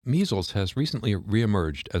Measles has recently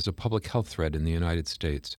reemerged as a public health threat in the United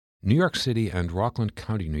States. New York City and Rockland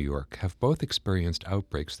County, New York, have both experienced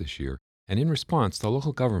outbreaks this year, and in response, the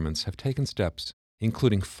local governments have taken steps,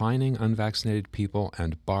 including fining unvaccinated people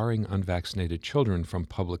and barring unvaccinated children from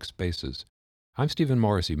public spaces. I'm Stephen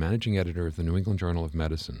Morrissey, managing editor of the New England Journal of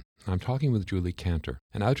Medicine. I'm talking with Julie Cantor,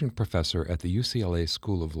 an adjunct professor at the UCLA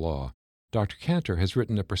School of Law. Dr. Cantor has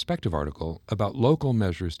written a perspective article about local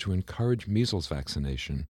measures to encourage measles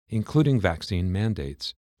vaccination, including vaccine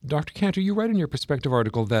mandates. Dr. Cantor, you write in your perspective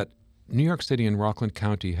article that New York City and Rockland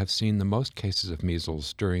County have seen the most cases of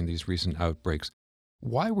measles during these recent outbreaks.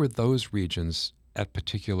 Why were those regions at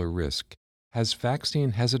particular risk? Has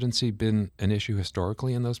vaccine hesitancy been an issue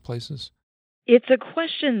historically in those places? It's a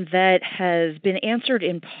question that has been answered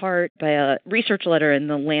in part by a research letter in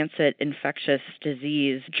the Lancet Infectious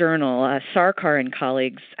Disease Journal. Sarkar and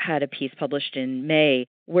colleagues had a piece published in May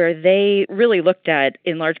where they really looked at,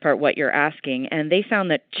 in large part, what you're asking, and they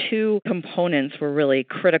found that two components were really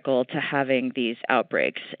critical to having these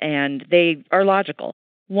outbreaks, and they are logical.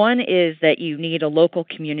 One is that you need a local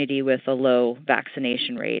community with a low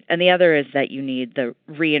vaccination rate, and the other is that you need the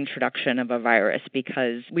reintroduction of a virus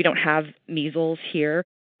because we don't have measles here.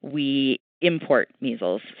 We import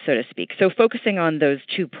measles, so to speak. So focusing on those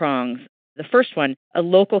two prongs, the first one, a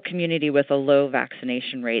local community with a low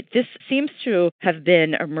vaccination rate. This seems to have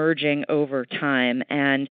been emerging over time,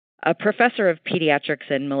 and a professor of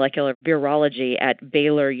pediatrics and molecular virology at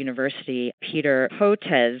Baylor University, Peter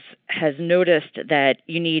Hotez, has noticed that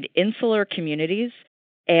you need insular communities,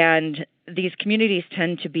 and these communities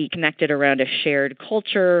tend to be connected around a shared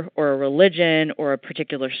culture or a religion or a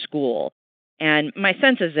particular school. And my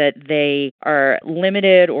sense is that they are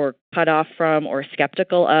limited or cut off from or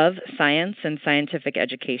skeptical of science and scientific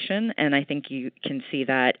education. And I think you can see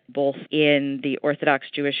that both in the Orthodox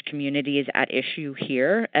Jewish communities at issue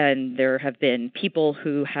here. And there have been people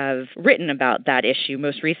who have written about that issue.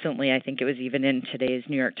 Most recently, I think it was even in today's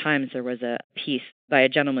New York Times, there was a piece by a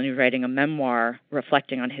gentleman who's writing a memoir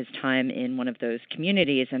reflecting on his time in one of those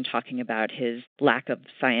communities and talking about his lack of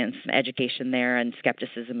science education there and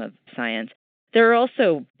skepticism of science. There are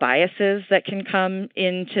also biases that can come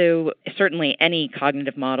into certainly any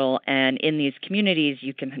cognitive model, and in these communities,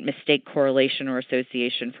 you can mistake correlation or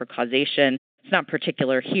association for causation. It's not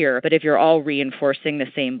particular here, but if you're all reinforcing the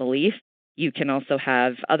same belief, you can also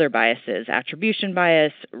have other biases, attribution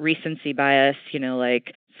bias, recency bias,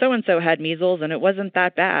 like so-and-so had measles and it wasn't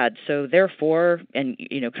that bad, so therefore, and,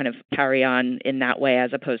 kind of carry on in that way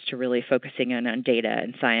as opposed to really focusing in on data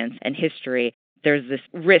and science and history. There's this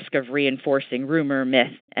risk of reinforcing rumor,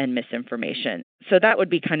 myth, and misinformation. So that would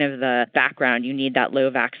be kind of the background. You need that low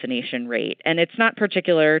vaccination rate. And it's not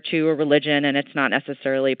particular to a religion, and it's not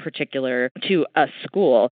necessarily particular to a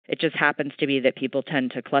school. It just happens to be that people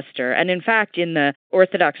tend to cluster. And in fact, in the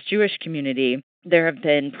Orthodox Jewish community, there have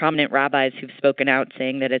been prominent rabbis who've spoken out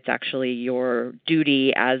saying that it's actually your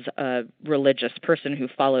duty as a religious person who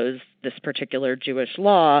follows this particular Jewish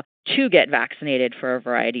law to get vaccinated for a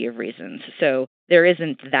variety of reasons. So there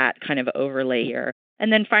isn't that kind of overlay here.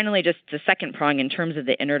 And then finally, just the second prong in terms of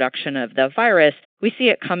the introduction of the virus, we see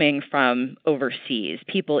it coming from overseas,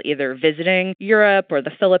 people either visiting Europe or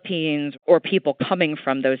the Philippines or people coming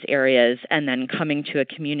from those areas and then coming to a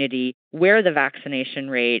community where the vaccination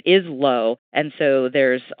rate is low. And so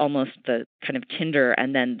there's almost the kind of tinder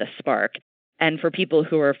and then the spark. And for people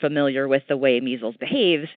who are familiar with the way measles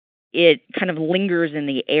behaves, it kind of lingers in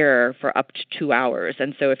the air for up to 2 hours.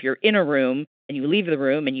 And so if you're in a room and you leave the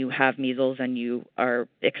room and you have measles and you are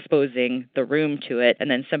exposing the room to it, and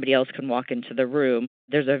then somebody else can walk into the room,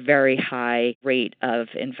 there's a very high rate of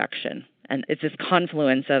infection. And it's this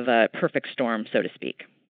confluence of a perfect storm, so to speak.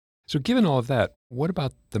 So given all of that, what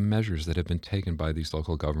about the measures that have been taken by these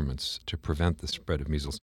local governments to prevent the spread of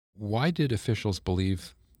measles? Why did officials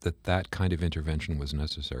believe that that kind of intervention was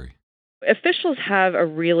necessary? Officials have a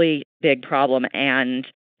really big problem and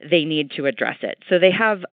they need to address it. So they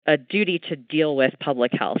have a duty to deal with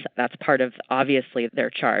public health. That's part of, obviously,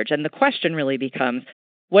 their charge. And the question really becomes,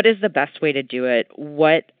 what is the best way to do it?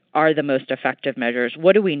 What are the most effective measures?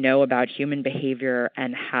 What do we know about human behavior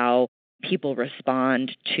and how people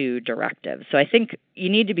respond to directives? So I think you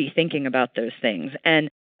need to be thinking about those things. And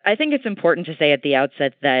I think it's important to say at the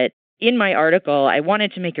outset that in my article, I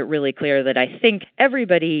wanted to make it really clear that I think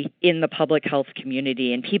everybody in the public health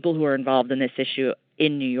community and people who are involved in this issue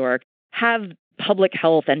in New York have public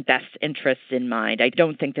health and best interests in mind. I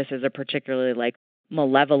don't think this is a particularly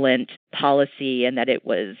malevolent policy and that it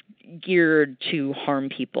was geared to harm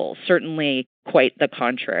people. Certainly quite the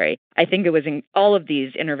contrary. I think it was all of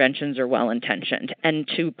these interventions are well-intentioned. And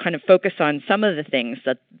to kind of focus on some of the things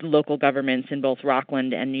that local governments in both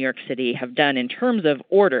Rockland and New York City have done in terms of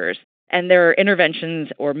orders, and there are interventions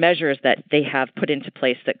or measures that they have put into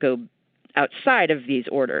place that go outside of these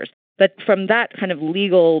orders. But from that kind of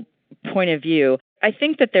legal point of view, I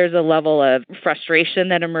think that there's a level of frustration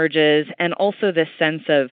that emerges and also this sense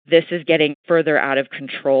of this is getting further out of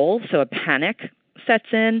control, so a panic sets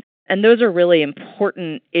in. And those are really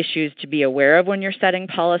important issues to be aware of when you're setting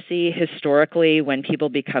policy. Historically, when people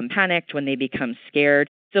become panicked, when they become scared,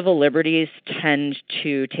 civil liberties tend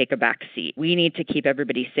to take a back seat. We need to keep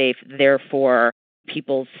everybody safe. Therefore,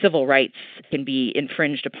 people's civil rights can be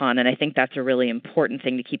infringed upon. And I think that's a really important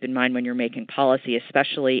thing to keep in mind when you're making policy,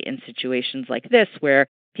 especially in situations like this where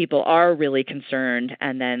people are really concerned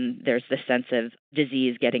and then there's this sense of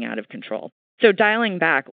disease getting out of control. So dialing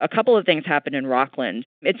back, a couple of things happened in Rockland.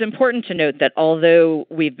 It's important to note that although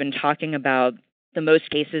we've been talking about the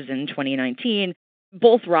most cases in 2019,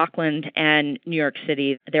 both Rockland and New York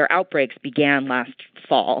City, their outbreaks began last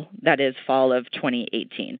fall, that is fall of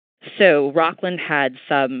 2018. So Rockland had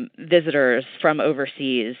some visitors from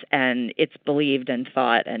overseas, and it's believed and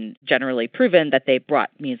thought and generally proven that they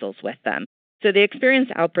brought measles with them. So they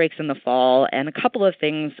experienced outbreaks in the fall, and a couple of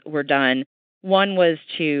things were done. One was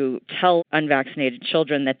to tell unvaccinated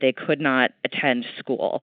children that they could not attend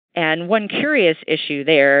school. And one curious issue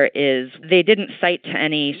there is they didn't cite to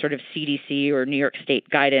any sort of CDC or New York State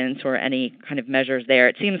guidance or any kind of measures there.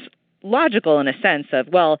 It seems logical in a sense of,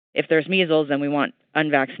 well, if there's measles, then we want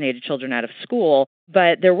unvaccinated children out of school.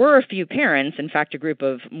 But there were a few parents, in fact, a group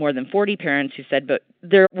of more than 40 parents who said, but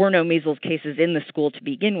there were no measles cases in the school to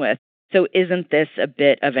begin with. So isn't this a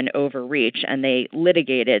bit of an overreach? And they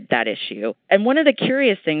litigated that issue. And one of the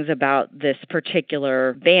curious things about this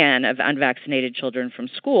particular ban of unvaccinated children from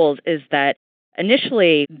schools is that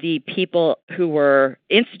initially the people who were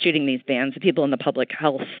instituting these bans, the people in the public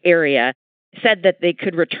health area, said that they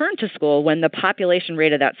could return to school when the population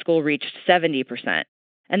rate of that school reached 70%.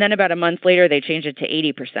 And then about a month later, they changed it to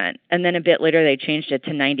 80%. And then a bit later, they changed it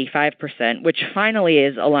to 95%, which finally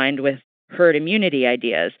is aligned with herd immunity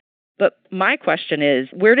ideas. But my question is,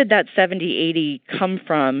 where did that 70-80 come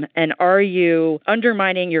from? And are you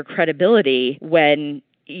undermining your credibility when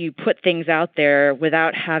you put things out there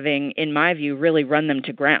without having, in my view, really run them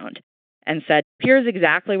to ground and said, here's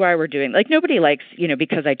exactly why we're doing, like nobody likes,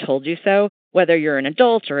 because I told you so, whether you're an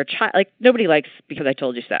adult or a child, like nobody likes because I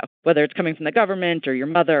told you so, whether it's coming from the government or your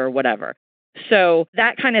mother or whatever. So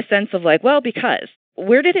that kind of sense of like, well, because.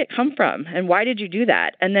 Where did it come from and why did you do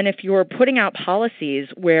that? And then if you're putting out policies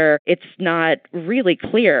where it's not really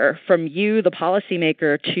clear from you, the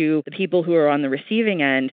policymaker, to the people who are on the receiving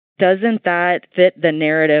end, doesn't that fit the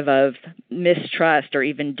narrative of mistrust or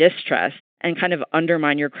even distrust and kind of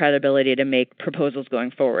undermine your credibility to make proposals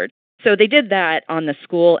going forward? So they did that on the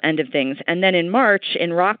school end of things. And then in March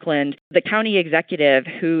in Rockland, the county executive,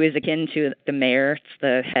 who is akin to the mayor, it's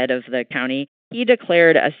the head of the county, he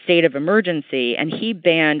declared a state of emergency, and he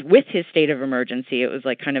banned with his state of emergency. It was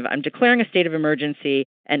like kind of, I'm declaring a state of emergency,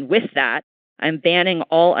 and with that, I'm banning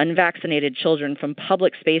all unvaccinated children from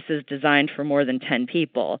public spaces designed for more than 10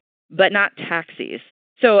 people, but not taxis.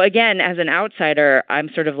 So again, as an outsider, I'm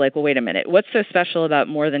sort of like, well, wait a minute. What's so special about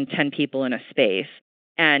more than 10 people in a space?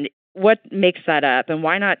 And what makes that up? And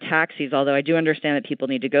why not taxis? Although I do understand that people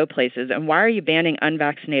need to go places. And why are you banning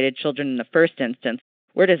unvaccinated children in the first instance?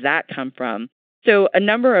 Where does that come from? So a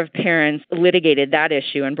number of parents litigated that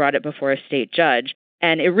issue and brought it before a state judge.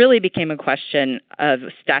 And it really became a question of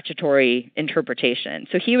statutory interpretation.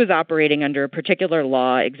 So he was operating under a particular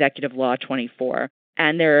law, Executive Law 24.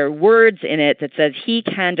 And there are words in it that says he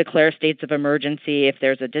can declare states of emergency if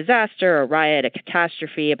there's a disaster, a riot, a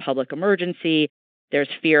catastrophe, a public emergency, there's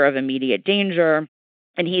fear of immediate danger,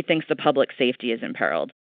 and he thinks the public safety is imperiled.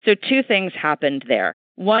 So two things happened there.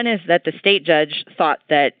 One is that the state judge thought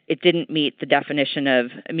that it didn't meet the definition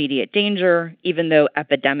of immediate danger, even though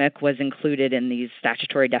epidemic was included in these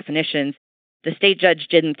statutory definitions. The state judge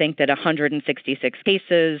didn't think that 166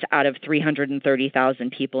 cases out of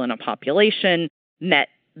 330,000 people in a population met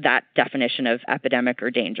that definition of epidemic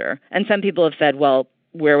or danger. And some people have said, well,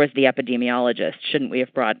 where was the epidemiologist? Shouldn't we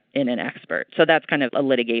have brought in an expert? So that's kind of a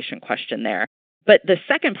litigation question there. But the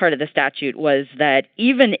second part of the statute was that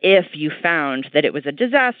even if you found that it was a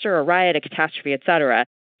disaster, a riot, a catastrophe, et cetera,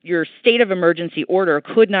 your state of emergency order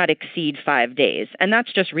could not exceed 5 days. And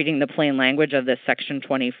that's just reading the plain language of this Section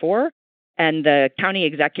 24. And the county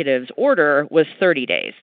executive's order was 30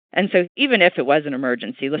 days. And so even if it was an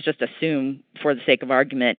emergency, let's just assume for the sake of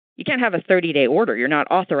argument, you can't have a 30-day order. You're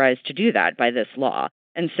not authorized to do that by this law.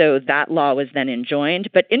 And so that law was then enjoined.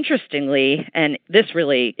 But interestingly, and this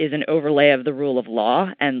really is an overlay of the rule of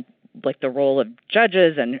law and like the role of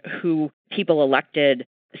judges and who people elected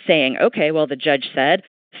saying, okay, well, the judge said.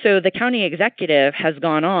 So the county executive has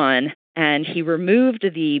gone on and he removed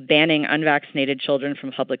the banning unvaccinated children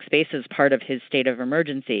from public spaces part of his state of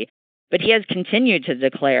emergency. But he has continued to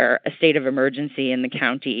declare a state of emergency in the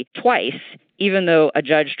county twice, even though a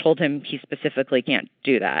judge told him he specifically can't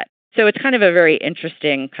do that. So it's kind of a very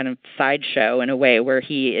interesting kind of sideshow in a way where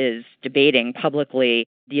he is debating publicly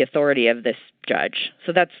the authority of this judge.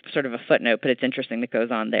 So that's sort of a footnote, but it's interesting that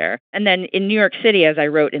goes on there. And then in New York City, as I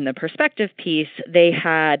wrote in the perspective piece, they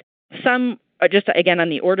had some, just again on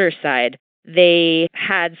the order side, they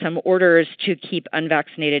had some orders to keep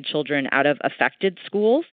unvaccinated children out of affected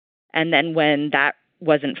schools. And then when that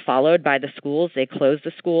wasn't followed by the schools, they closed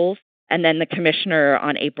the schools. And then the commissioner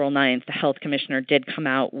on April 9th, the health commissioner, did come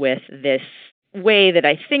out with this way that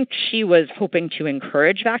I think she was hoping to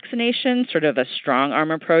encourage vaccination, sort of a strong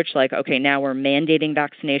arm approach, like, okay, now we're mandating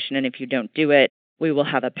vaccination, and if you don't do it, we will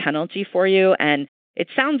have a penalty for you. And it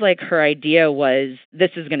sounds like her idea was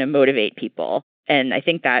this is going to motivate people. And I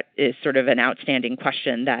think that is sort of an outstanding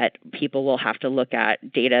question that people will have to look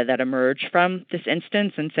at data that emerge from this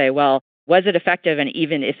instance and say, well, was it effective? And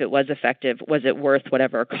even if it was effective, was it worth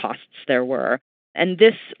whatever costs there were? And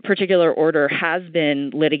this particular order has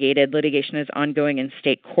been litigated. Litigation is ongoing in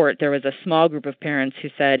state court. There was a small group of parents who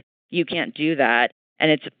said, you can't do that.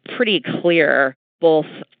 And it's pretty clear, both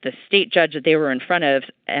the state judge that they were in front of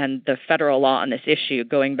and the federal law on this issue,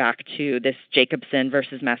 going back to this Jacobson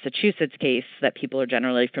versus Massachusetts case that people are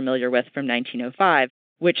generally familiar with from 1905,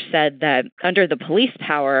 which said that under the police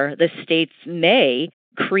power, the states may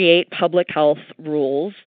create public health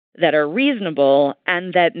rules that are reasonable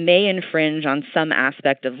and that may infringe on some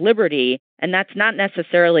aspect of liberty. And that's not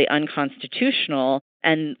necessarily unconstitutional.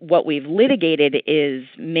 And what we've litigated is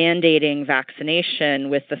mandating vaccination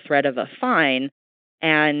with the threat of a fine.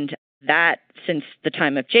 And that, since the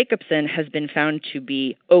time of Jacobson, has been found to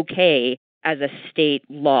be okay as a state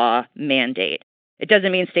law mandate. It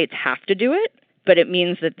doesn't mean states have to do it, but it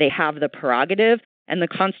means that they have the prerogative, and the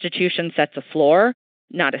Constitution sets a floor,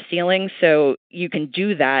 not a ceiling, so you can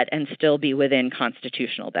do that and still be within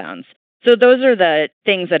constitutional bounds. So those are the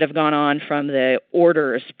things that have gone on from the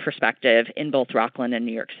orders perspective in both Rockland and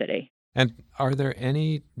New York City. And are there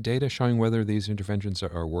any data showing whether these interventions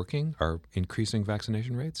are working, are increasing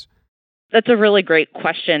vaccination rates? That's a really great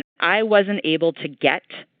question. I wasn't able to get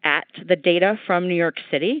at the data from New York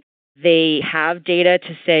City. They have data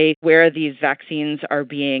to say where these vaccines are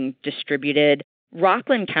being distributed.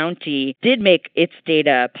 Rockland County did make its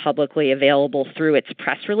data publicly available through its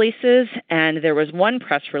press releases, and there was one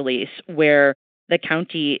press release where the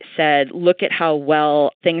county said, look at how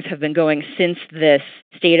well things have been going since this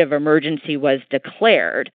state of emergency was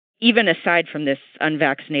declared, even aside from this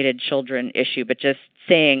unvaccinated children issue, but just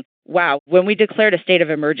saying, wow, when we declared a state of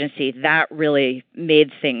emergency, that really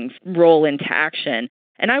made things roll into action.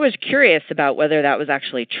 And I was curious about whether that was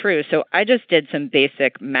actually true. So I just did some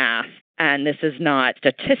basic math. And this is not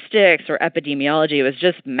statistics or epidemiology, it was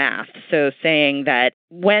just math. So saying that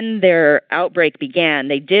when their outbreak began,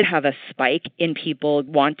 they did have a spike in people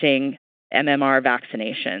wanting MMR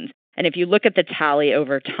vaccinations. And if you look at the tally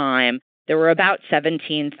over time, there were about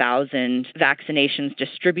 17,000 vaccinations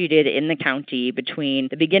distributed in the county between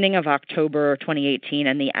the beginning of October 2018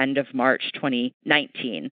 and the end of March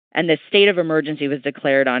 2019. And the state of emergency was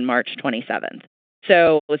declared on March 27th.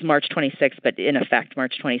 So it was March 26th, but in effect,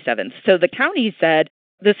 March 27th. So the county said,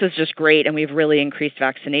 this is just great, and we've really increased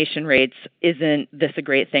vaccination rates. Isn't this a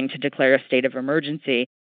great thing to declare a state of emergency?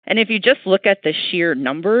 And if you just look at the sheer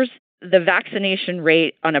numbers, the vaccination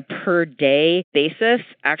rate on a per day basis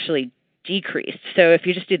actually decreased. So if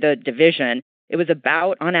you just do the division, it was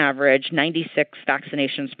about, on average, 96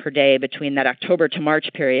 vaccinations per day between that October to March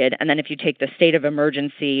period. And then if you take the state of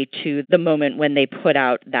emergency to the moment when they put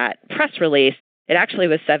out that press release, it actually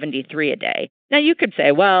was 73 a day. Now, you could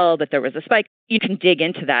say, well, that there was a spike. You can dig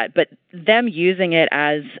into that. But them using it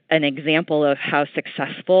as an example of how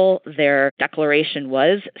successful their declaration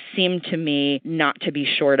was seemed to me not to be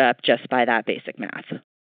shored up just by that basic math.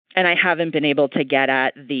 And I haven't been able to get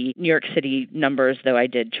at the New York City numbers, though I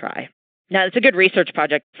did try. Now, it's a good research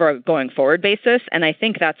project for a going forward basis, and I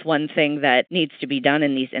think that's one thing that needs to be done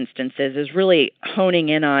in these instances is really honing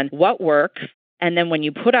in on what works. And then when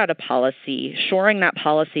you put out a policy, shoring that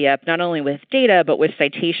policy up not only with data, but with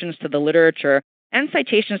citations to the literature, and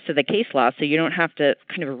citations to the case law so you don't have to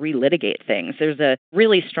kind of relitigate things. There's a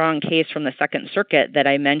really strong case from the Second Circuit that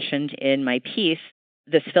I mentioned in my piece,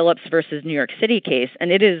 this Phillips versus New York City case,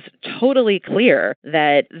 and it is totally clear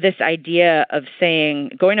that this idea of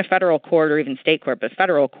saying, going to federal court or even state court, but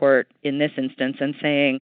federal court in this instance, and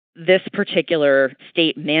saying, this particular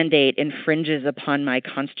state mandate infringes upon my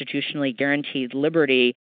constitutionally guaranteed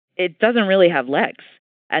liberty, it doesn't really have legs.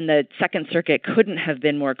 And the Second Circuit couldn't have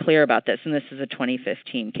been more clear about this, and this is a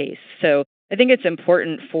 2015 case. So I think it's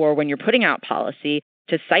important for when you're putting out policy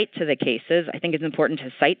to cite to the cases. I think it's important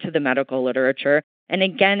to cite to the medical literature. And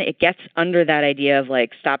again, it gets under that idea of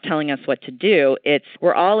like, stop telling us what to do. It's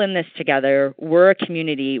we're all in this together. We're a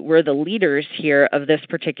community. We're the leaders here of this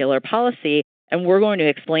particular policy. And we're going to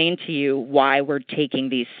explain to you why we're taking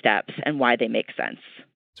these steps and why they make sense.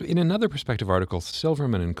 So in another Perspective article,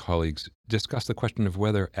 Silverman and colleagues discuss the question of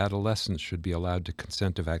whether adolescents should be allowed to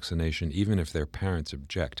consent to vaccination even if their parents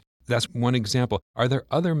object. That's one example. Are there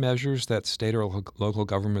other measures that state or local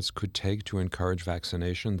governments could take to encourage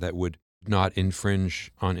vaccination that would not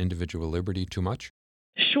infringe on individual liberty too much?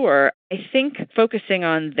 Sure. I think focusing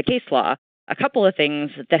on the case law, a couple of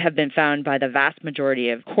things that have been found by the vast majority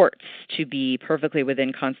of courts to be perfectly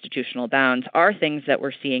within constitutional bounds are things that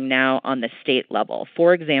we're seeing now on the state level.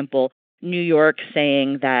 For example, New York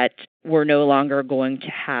saying that we're no longer going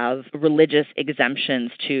to have religious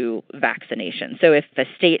exemptions to vaccination. So if the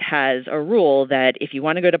state has a rule that if you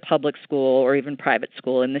want to go to public school or even private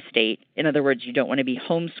school in the state, in other words, you don't want to be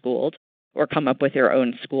homeschooled or come up with your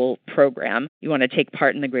own school program, you want to take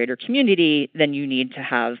part in the greater community, then you need to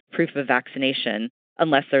have proof of vaccination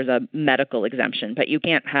unless there's a medical exemption. But you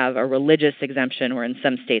can't have a religious exemption, or in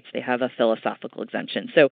some states they have a philosophical exemption.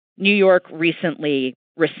 So New York recently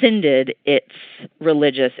rescinded its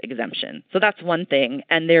religious exemption. So that's one thing.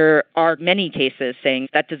 And there are many cases saying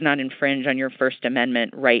that does not infringe on your First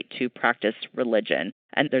Amendment right to practice religion.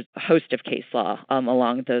 And there's a host of case law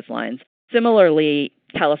along those lines. Similarly,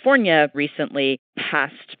 California recently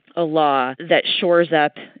passed a law that shores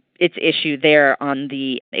up its issue there on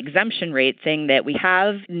the exemption rate, saying that we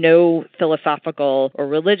have no philosophical or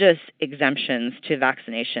religious exemptions to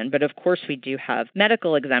vaccination, but of course we do have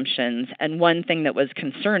medical exemptions. And one thing that was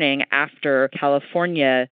concerning after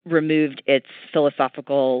California removed its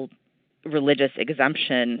philosophical religious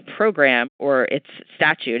exemption program or its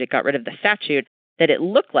statute, it got rid of the statute, that it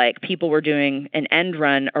looked like people were doing an end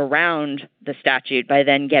run around the statute by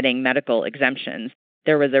then getting medical exemptions.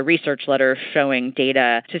 There was a research letter showing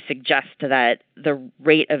data to suggest that the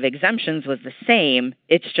rate of exemptions was the same.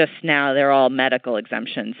 It's just now they're all medical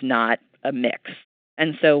exemptions, not a mix.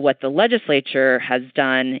 And so what the legislature has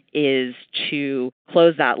done is to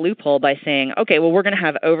close that loophole by saying, okay, well, we're going to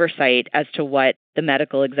have oversight as to what the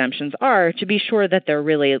medical exemptions are to be sure that they're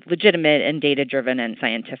really legitimate and data-driven and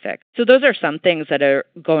scientific. So those are some things that are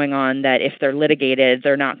going on that if they're litigated,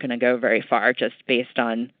 they're not going to go very far just based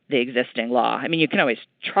on the existing law. I mean, you can always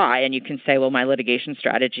try and you can say, well, my litigation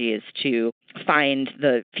strategy is to find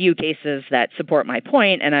the few cases that support my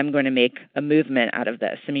point and I'm going to make a movement out of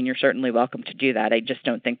this. I mean, you're certainly welcome to do that. I just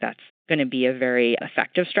don't think that's going to be a very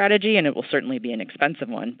effective strategy, and it will certainly be an expensive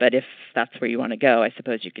one. But if that's where you want to go, I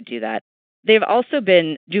suppose you could do that. They've also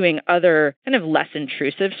been doing other kind of less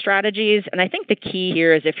intrusive strategies. And I think the key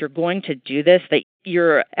here is if you're going to do this, that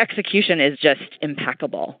your execution is just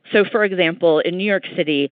impeccable. So, for example, in New York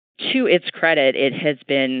City, to its credit, it has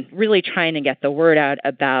been really trying to get the word out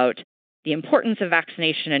about the importance of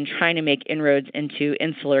vaccination and trying to make inroads into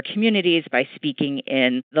insular communities by speaking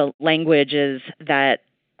in the languages that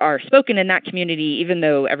are spoken in that community, even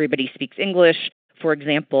though everybody speaks English. For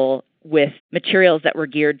example, with materials that were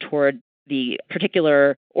geared toward the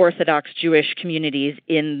particular Orthodox Jewish communities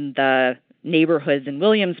in the neighborhoods in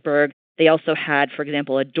Williamsburg, they also had, for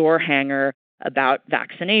example, a door hanger about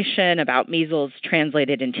vaccination, about measles,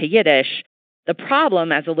 translated into Yiddish. The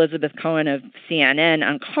problem, as Elizabeth Cohen of CNN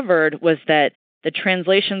uncovered, was that the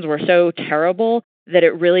translations were so terrible that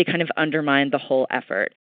it really kind of undermined the whole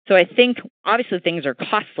effort. So I think, obviously, things are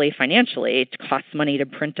costly financially. It costs money to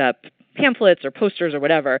print up pamphlets or posters or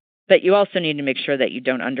whatever, but you also need to make sure that you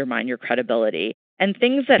don't undermine your credibility. And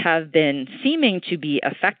things that have been seeming to be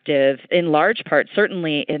effective, in large part,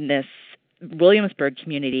 certainly in this Williamsburg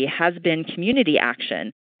community, has been community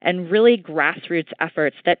action and really grassroots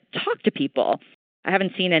efforts that talk to people. I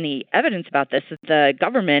haven't seen any evidence about this. The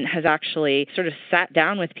government has actually sort of sat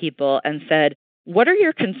down with people and said, what are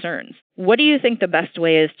your concerns? What do you think the best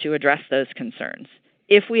way is to address those concerns?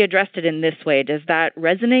 If we addressed it in this way, does that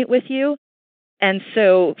resonate with you? And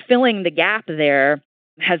so filling the gap there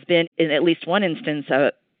has been, in at least one instance,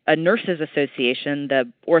 a a nurses association,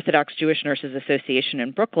 the Orthodox Jewish Nurses Association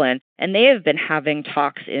in Brooklyn, and they have been having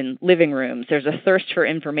talks in living rooms. There's a thirst for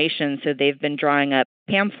information, so they've been drawing up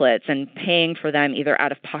pamphlets and paying for them either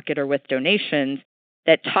out of pocket or with donations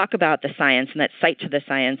that talk about the science and that cite to the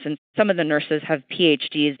science. And some of the nurses have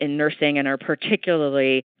PhDs in nursing and are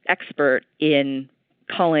particularly expert in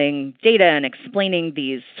calling data and explaining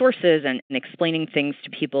these sources and explaining things to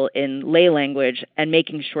people in lay language and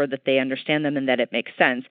making sure that they understand them and that it makes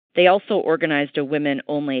sense. They also organized a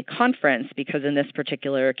women-only conference because in this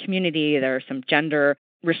particular community, there are some gender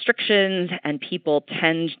restrictions and people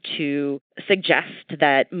tend to suggest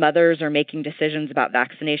that mothers are making decisions about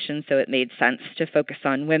vaccinations, so it made sense to focus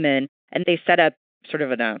on women. And they set up sort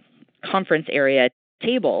of in a conference area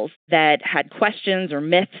tables that had questions or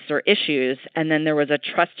myths or issues, and then there was a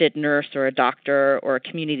trusted nurse or a doctor or a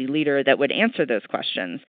community leader that would answer those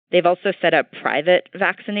questions. They've also set up private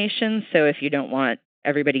vaccinations, so if you don't want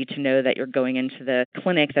everybody to know that you're going into the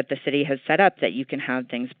clinic that the city has set up, that you can have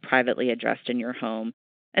things privately addressed in your home.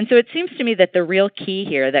 And so it seems to me that the real key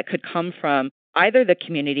here that could come from either the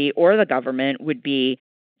community or the government would be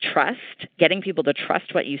trust, getting people to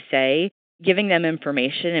trust what you say, giving them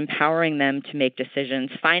information, empowering them to make decisions,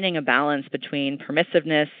 finding a balance between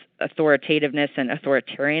permissiveness, authoritativeness, and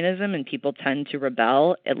authoritarianism. And people tend to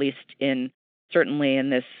rebel, at least certainly in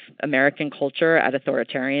this American culture, at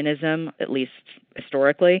authoritarianism, at least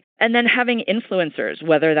historically. And then having influencers,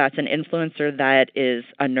 whether that's an influencer that is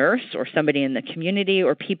a nurse or somebody in the community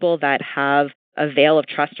or people that have a veil of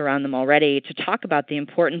trust around them already, to talk about the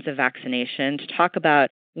importance of vaccination, to talk about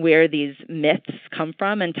where these myths come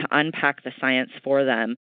from and to unpack the science for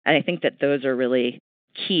them. And I think that those are really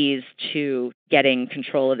keys to getting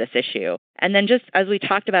control of this issue. And then just as we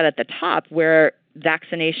talked about at the top, where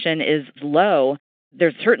vaccination is low,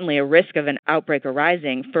 there's certainly a risk of an outbreak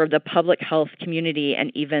arising for the public health community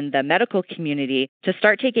and even the medical community to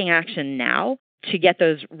start taking action now to get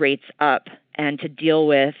those rates up and to deal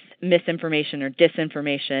with misinformation or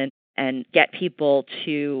disinformation and get people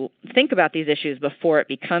to think about these issues before it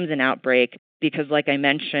becomes an outbreak. Because like I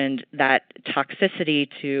mentioned, that toxicity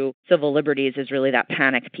to civil liberties is really that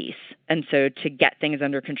panic piece. And so to get things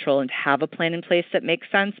under control and to have a plan in place that makes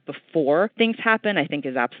sense before things happen, I think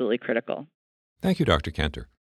is absolutely critical. Thank you, Dr. Kanter.